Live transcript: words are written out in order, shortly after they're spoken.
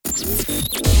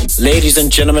Ladies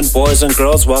and gentlemen, boys and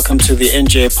girls, welcome to the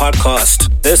NJ Podcast.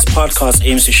 This podcast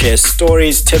aims to share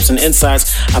stories, tips, and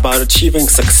insights about achieving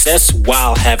success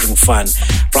while having fun.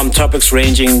 From topics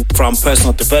ranging from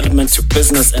personal development to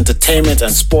business, entertainment,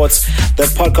 and sports,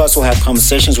 the podcast will have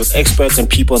conversations with experts and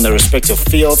people in their respective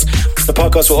fields. The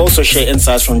podcast will also share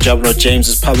insights from Jablo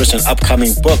James's published and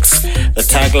upcoming books. The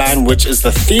tagline, which is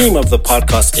the theme of the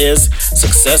podcast, is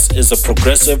 "Success is a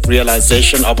progressive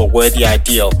realization of a worthy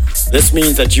ideal." This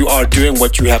means that you are doing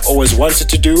what you have always wanted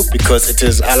to do because it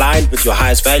is aligned with your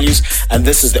highest values, and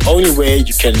this is the only way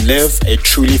you can live a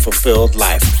truly fulfilled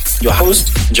life. Your host,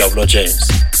 Jablo James.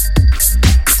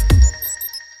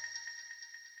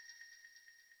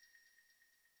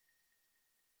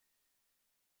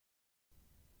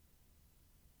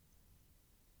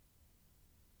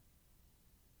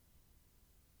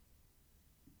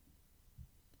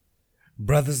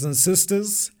 Brothers and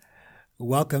sisters,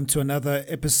 welcome to another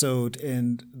episode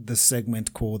in the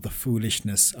segment called The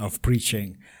Foolishness of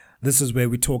Preaching. This is where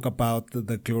we talk about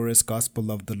the glorious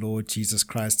gospel of the Lord Jesus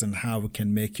Christ and how it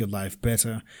can make your life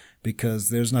better, because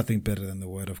there's nothing better than the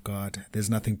Word of God. There's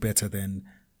nothing better than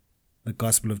the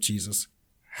gospel of Jesus.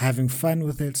 Having fun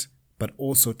with it, but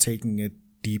also taking it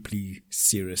deeply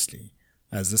seriously,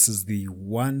 as this is the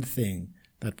one thing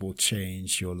that will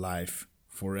change your life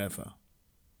forever.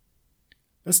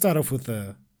 Let's start off with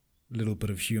a little bit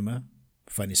of humor,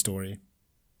 funny story.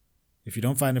 If you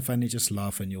don't find it funny, just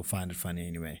laugh and you'll find it funny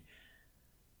anyway.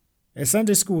 A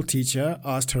Sunday school teacher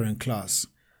asked her in class,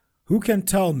 "Who can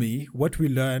tell me what we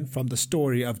learn from the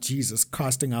story of Jesus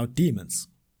casting out demons?"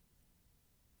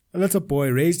 A little boy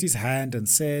raised his hand and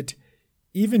said,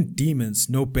 "Even demons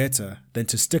know better than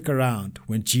to stick around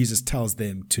when Jesus tells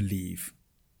them to leave."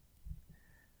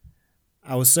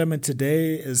 Our sermon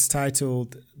today is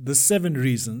titled, "The 7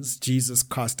 Reasons Jesus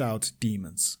Cast Out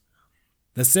Demons."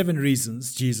 The 7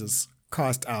 reasons Jesus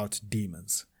cast out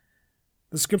demons.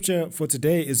 The scripture for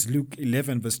today is Luke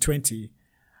 11 verse 20.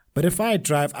 "But if I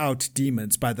drive out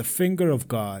demons by the finger of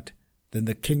God, then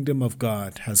the kingdom of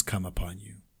God has come upon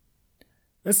you."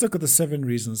 Let's look at the 7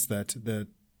 reasons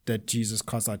that Jesus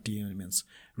cast out demons.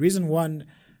 Reason 1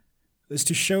 is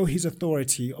to show his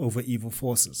authority over evil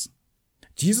forces.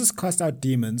 Jesus cast out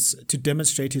demons to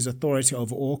demonstrate his authority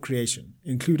over all creation,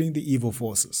 including the evil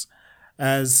forces.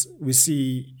 As we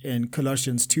see in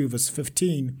Colossians 2 verse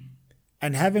 15,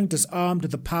 "And having disarmed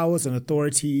the powers and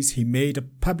authorities, he made a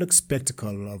public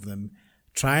spectacle of them,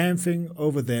 triumphing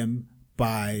over them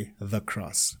by the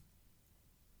cross."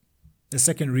 The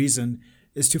second reason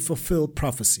is to fulfill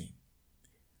prophecy.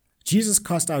 Jesus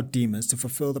cast out demons to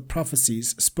fulfill the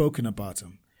prophecies spoken about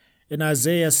him. In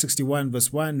Isaiah 61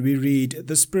 verse 1, we read,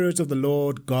 "The Spirit of the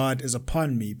Lord God is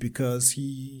upon me, because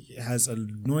he has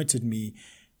anointed me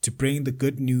to bring the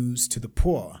good news to the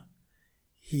poor.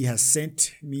 He has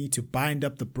sent me to bind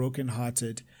up the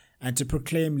brokenhearted and to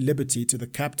proclaim liberty to the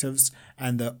captives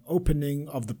and the opening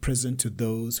of the prison to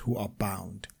those who are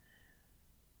bound."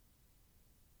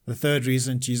 The third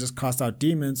reason Jesus cast out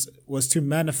demons was to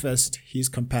manifest his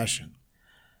compassion.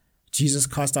 Jesus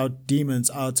cast out demons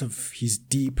out of his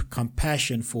deep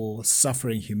compassion for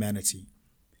suffering humanity.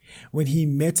 When he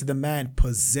met the man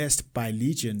possessed by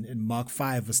legion in Mark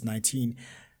 5 verse 19,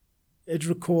 it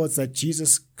records that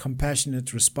Jesus'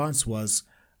 compassionate response was,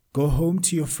 "Go home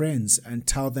to your friends and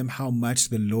tell them how much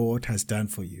the Lord has done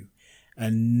for you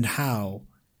and how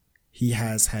he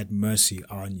has had mercy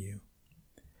on you."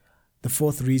 The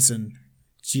fourth reason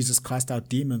Jesus cast out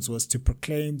demons was to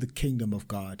proclaim the kingdom of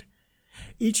God.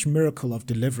 Each miracle of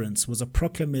deliverance was a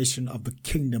proclamation of the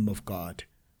kingdom of God.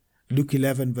 Luke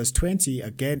 11 verse 20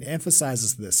 again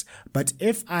emphasizes this. "But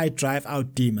if I drive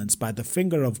out demons by the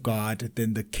finger of God,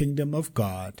 then the kingdom of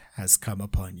God has come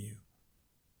upon you."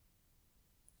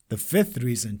 The fifth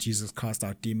reason Jesus cast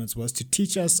out demons was to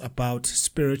teach us about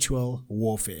spiritual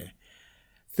warfare.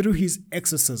 Through his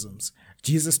exorcisms,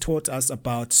 Jesus taught us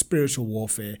about spiritual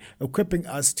warfare, equipping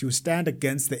us to stand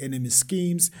against the enemy's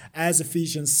schemes, as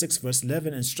Ephesians 6 verse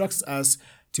 11 instructs us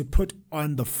to put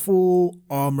on the full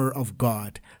armor of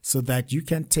God so that you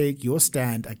can take your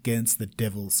stand against the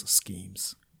devil's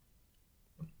schemes.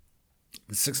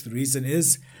 The sixth reason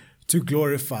is to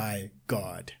glorify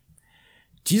God.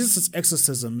 Jesus'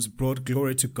 exorcisms brought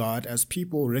glory to God as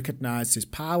people recognized his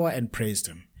power and praised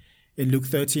him. In Luke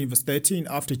 13 verse 13,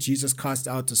 after Jesus cast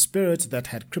out a spirit that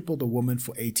had crippled a woman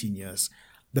for 18 years,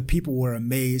 the people were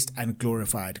amazed and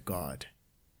glorified God.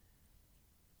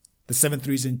 The seventh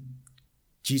reason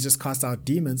Jesus cast out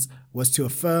demons was to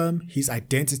affirm his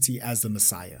identity as the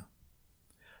Messiah.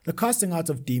 The casting out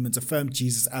of demons affirmed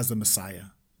Jesus as the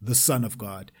Messiah, the Son of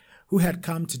God, who had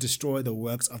come to destroy the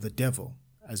works of the devil.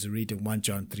 as we read in 1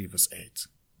 John 3 verse 8.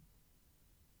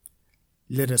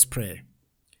 Let us pray.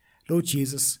 Lord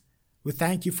Jesus, we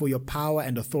thank you for your power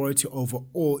and authority over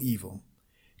all evil.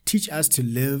 Teach us to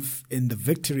live in the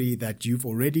victory that you've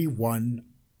already won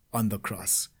on the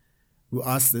cross. We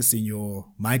ask this in your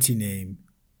mighty name.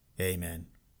 Amen.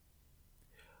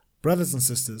 Brothers and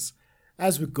sisters,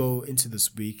 as we go into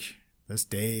this week, this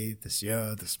day, this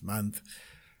year, this month,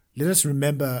 let us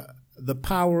remember the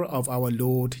power of our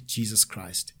Lord Jesus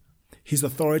Christ, his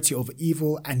authority over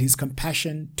evil and his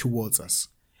compassion towards us.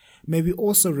 May we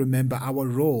also remember our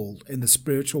role in the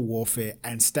spiritual warfare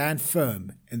and stand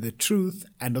firm in the truth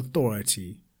and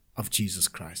authority of Jesus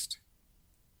Christ.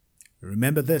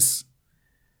 Remember this,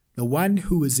 the one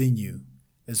who is in you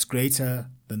is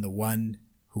greater than the one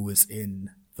who is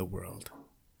in the world.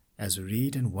 As we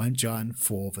read in 1 John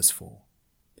 4 verse 4.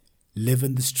 Live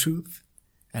in this truth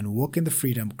and walk in the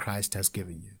freedom Christ has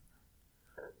given you.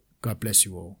 God bless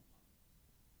you all.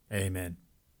 Amen.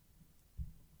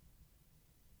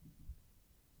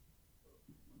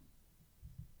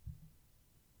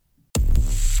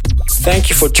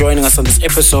 Thank you for joining us on this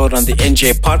episode on the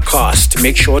NJ Podcast.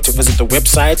 Make sure to visit the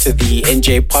website, the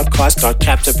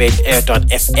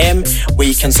njpodcast.captivateair.fm, where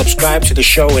you can subscribe to the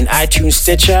show in iTunes,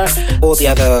 Stitcher, all the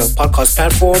other podcast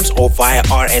platforms, or via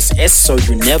RSS so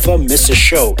you never miss a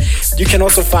show. You can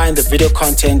also find the video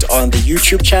content on the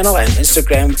YouTube channel and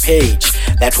Instagram page.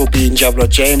 That will be Njablo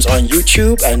James on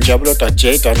YouTube and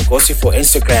njablo.j.ngosi for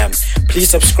Instagram. Please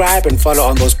subscribe and follow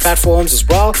on those platforms as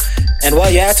well. And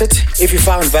while you're at it, if you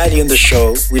found value in the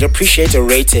show, we'd appreciate a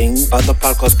rating on the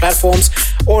podcast platforms,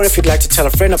 or if you'd like to tell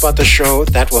a friend about the show,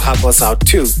 that will help us out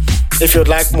too. If you'd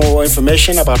like more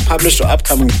information about published or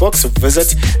upcoming books,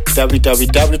 visit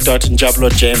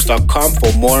www.njablojames.com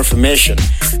for more information.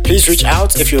 Please reach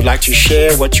out if you would like to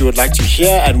share what you would like to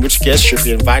hear and which guests should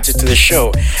be invited to the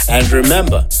show. And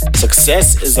remember,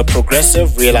 success is a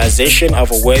progressive realization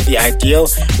of a worthy ideal,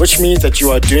 which means that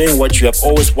you are doing what you have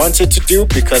always wanted to do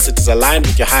because it is aligned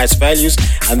with your highest values,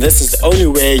 and this is the only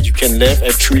way you can live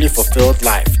a truly fulfilled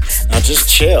life. Now just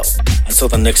chill until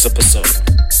the next episode.